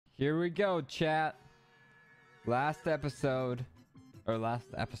Here we go, chat. Last episode. Or last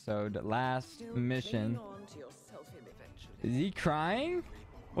mission. Is he crying?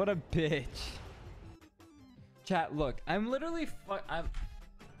 What a bitch. Chat, look. I'm literally Look at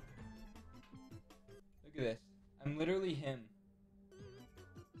this. I'm literally him.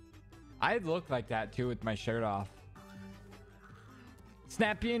 I look like that too with my shirt off.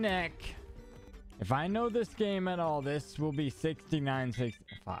 Snap your neck. If I know this game at all, this will be 69-65.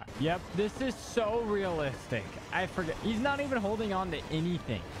 Yep, this is so realistic. I forget. He's not even holding on to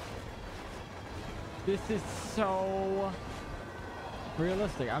anything. This is so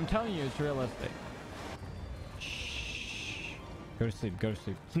realistic. I'm telling you, it's realistic. Shh. Go to sleep. Go to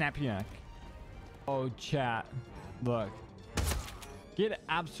sleep. Snap your neck. Oh, chat. Look. Get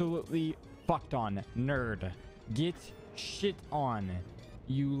absolutely fucked on, nerd. Get shit on,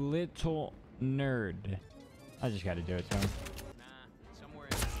 you little nerd. I just gotta do it to him.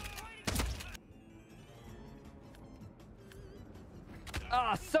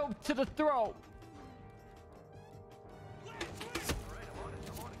 Ah, soap to the throat.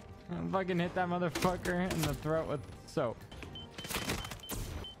 I fucking hit that motherfucker in the throat with soap.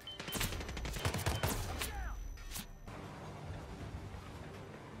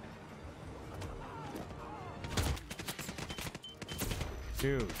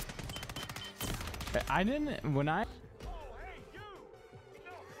 Dude, I didn't when I. Oh, hey, you!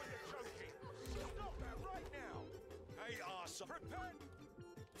 Enough with the choking. Stop that right now. Hey, awesome. Prepare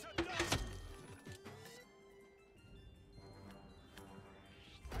to die.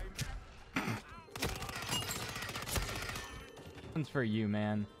 One's for you,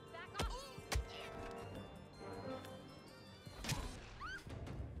 man.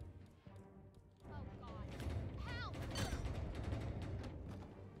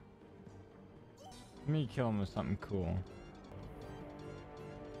 Let me kill him with something cool.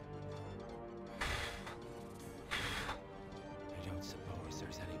 I don't suppose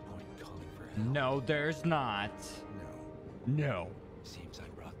there's any point in calling for help. No, there's not. No. No. Seems I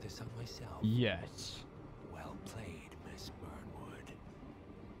brought this on myself. Yes. Well played, Miss Burnwood.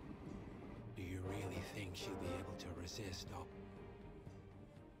 Do you really think she'll be able to resist all...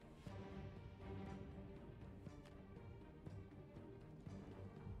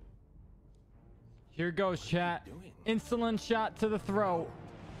 Here goes, chat. Insulin shot to the throat.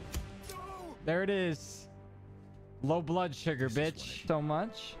 There it is. Low blood sugar, bitch. So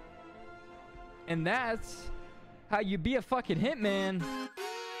much. And that's how you be a fucking hitman.